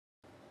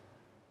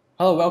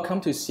Hello, welcome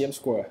to CM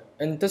Square.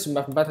 In this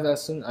mathematics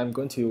lesson, I'm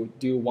going to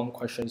do one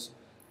questions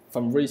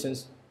from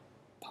recent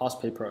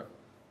past paper.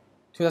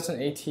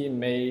 2018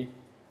 May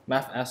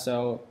Math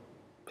SL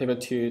paper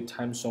 2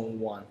 time zone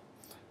 1.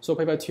 So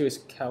paper 2 is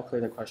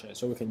calculator question,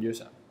 so we can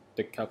use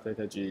the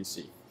calculator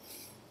GCSE.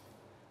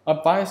 A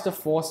biased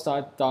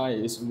four-side die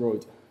is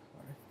rolled.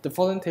 The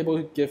following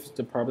table gives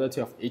the probability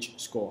of each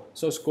score.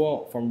 So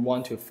score from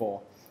 1 to 4.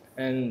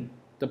 And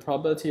the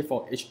probability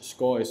for each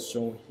score is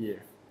shown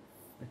here.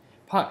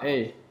 Part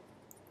A,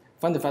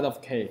 find the value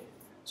of k.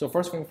 So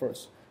first thing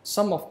first,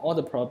 sum of all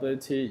the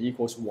probability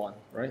equals 1,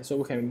 right? So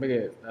we can make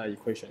an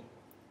equation.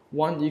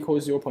 1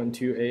 equals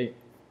 0.28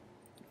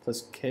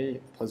 plus k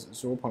plus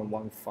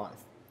 0.15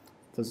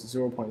 plus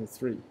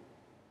 0.3.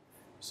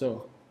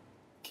 So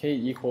k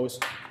equals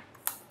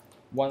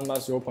 1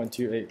 minus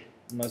 0.28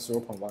 minus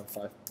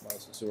 0.15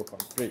 minus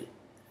 0.3.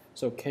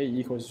 So k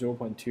equals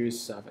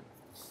 0.27.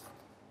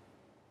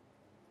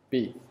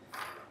 B,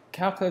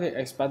 calculate the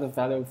expected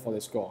value for the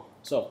score.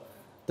 So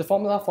the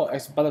formula for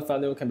expected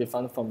value can be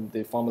found from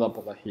the formula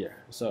below here.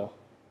 So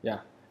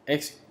yeah,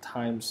 x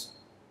times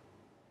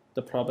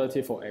the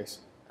probability for x,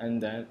 and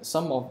then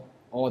sum of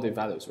all the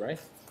values, right?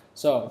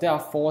 So there are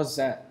four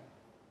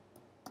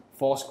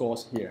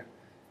scores here.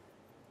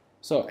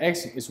 So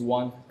x is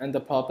 1, and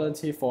the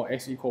probability for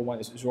x equal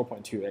 1 is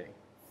 0.28.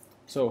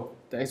 So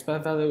the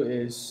expected value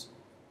is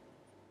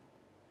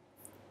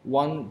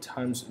 1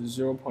 times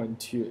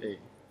 0.28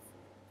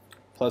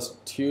 plus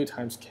 2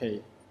 times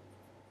k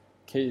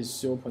is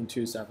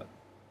 0.27,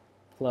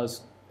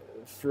 plus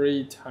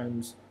 3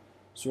 times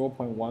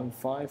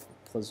 0.15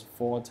 plus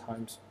 4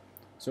 times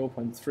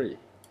 0.3,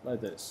 like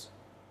this.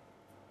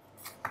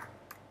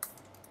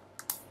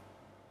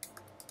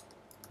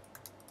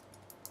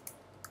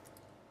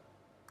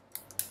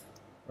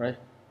 Right?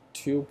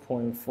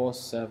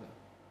 2.47.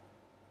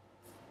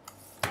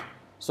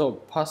 So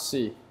part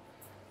C.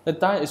 The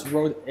die is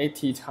rolled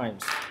 80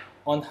 times.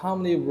 On how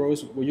many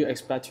rolls will you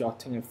expect to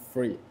obtain a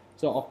 3?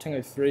 So obtain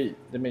a 3,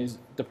 that means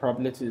the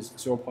probability is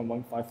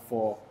 0.15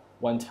 for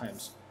 1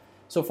 times.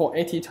 So for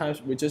 80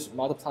 times, we just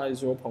multiply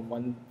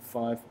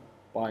 0.15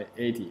 by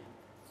 80.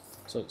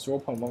 So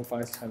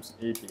 0.15 times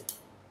 80.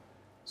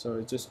 So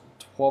it's just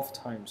 12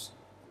 times.